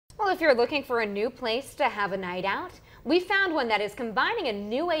Well, if you're looking for a new place to have a night out, we found one that is combining a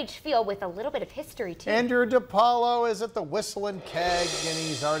new age feel with a little bit of history too. Andrew DePaulo is at the Whistle and Keg, and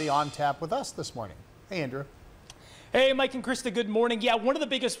he's already on tap with us this morning. Hey, Andrew. Hey, Mike and Krista, good morning. Yeah, one of the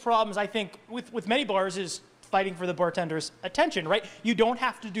biggest problems, I think, with many bars is fighting for the bartender's attention, right? You don't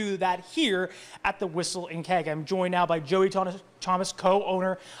have to do that here at the Whistle and Keg. I'm joined now by Joey Thomas,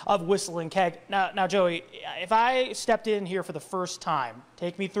 co-owner of Whistle and Keg. Now, Joey, if I stepped in here for the first time,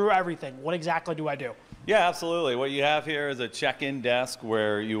 take me through everything. What exactly do I do? Yeah, absolutely. What you have here is a check-in desk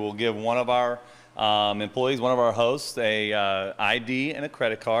where you will give one of our employees, one of our hosts, a ID and a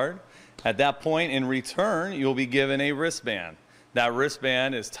credit card. At that point, in return, you'll be given a wristband. That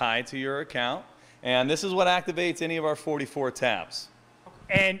wristband is tied to your account, and this is what activates any of our 44 taps.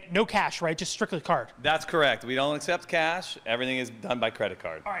 And no cash, right? Just strictly card. That's correct. We don't accept cash. Everything is done by credit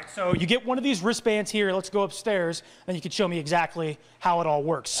card. All right, so you get one of these wristbands here. Let's go upstairs, and you can show me exactly how it all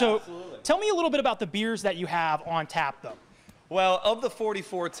works. So Absolutely. Tell me a little bit about the beers that you have on tap, though. Well, of the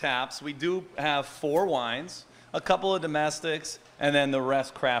 44 taps, we do have 4 wines, a couple of domestics, and then the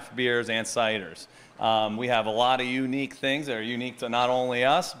rest craft beers and ciders. We have a lot of unique things that are unique to not only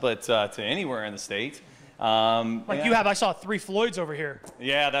us, but to anywhere in the state. Like you have, I saw 3 Floyds over here.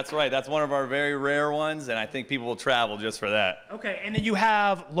 Yeah, that's right. That's one of our very rare ones, and I think people will travel just for that. Okay, and then you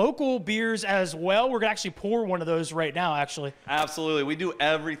have local beers as well. We're going to actually pour one of those right now, actually. Absolutely. We do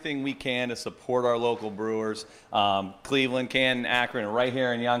everything we can to support our local brewers. Cleveland, Canton, Akron, and right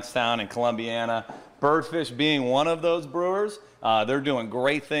here in Youngstown and Columbiana. Birdfish being one of those brewers. They're doing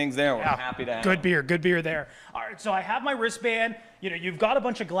great things there. We're happy to have good beer there. All right, so I have my wristband. You know, you've got a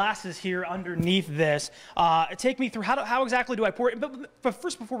bunch of glasses here underneath this. Take me through how exactly do I pour it? But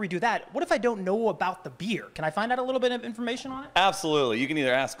first, before we do that, what if I don't know about the beer? Can I find out a little bit of information on it? Absolutely. You can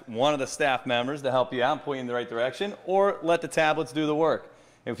either ask one of the staff members to help you out and point you in the right direction, or let the tablets do the work.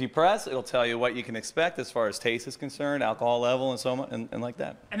 If you press, it'll tell you what you can expect as far as taste is concerned, alcohol level, and so on, and like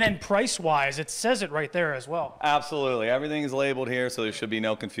that. And then price-wise, it says it right there as well. Absolutely. Everything is labeled here, so there should be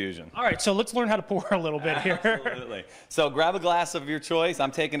no confusion. All right, so let's learn how to pour a little bit here. Absolutely. So grab a glass of your choice. I'm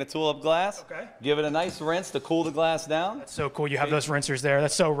taking a tulip glass. Okay. Give it a nice rinse to cool the glass down. That's so cool. You have those rinsers there.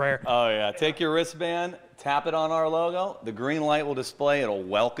 That's so rare. Oh, yeah. Take your wristband, tap it on our logo. The green light will display. It'll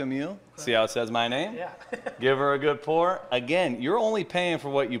welcome you. Okay. See how it says my name? Yeah. Give her a good pour. Again, you're only paying for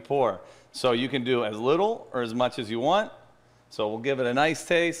what you pour. So you can do as little or as much as you want. So we'll give it a nice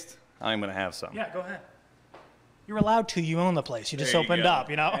taste. I'm going to have some. Yeah, go ahead. You're allowed to. You own the place. You just opened up,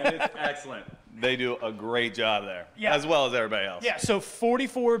 you know? And it's excellent. They do a great job there, as well as everybody else. Yeah, so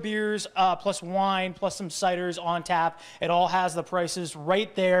 44 beers plus wine plus some ciders on tap. It all has the prices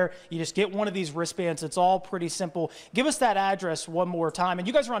right there. You just get one of these wristbands. It's all pretty simple. Give us that address one more time. And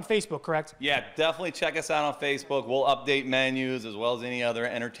you guys are on Facebook, correct? Yeah, definitely check us out on Facebook. We'll update menus as well as any other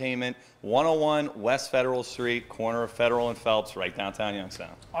entertainment. 101 West Federal Street, corner of Federal and Phelps, right downtown Youngstown.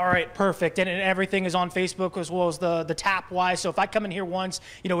 All right, perfect. And everything is on Facebook as well as the tap-wise. So if I come in here once,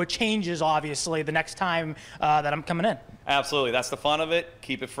 you know, it changes, obviously, the next time that I'm coming in. Absolutely. That's the fun of it.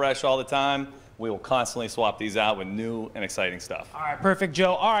 Keep it fresh all the time. We will constantly swap these out with new and exciting stuff. All right, perfect,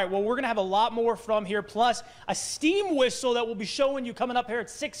 Joe. All right, well, we're going to have a lot more from here, plus a steam whistle that we'll be showing you coming up here at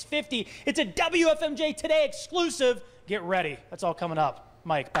 6:50. It's a WFMJ Today exclusive. Get ready. That's all coming up.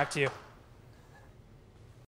 Mike, back to you.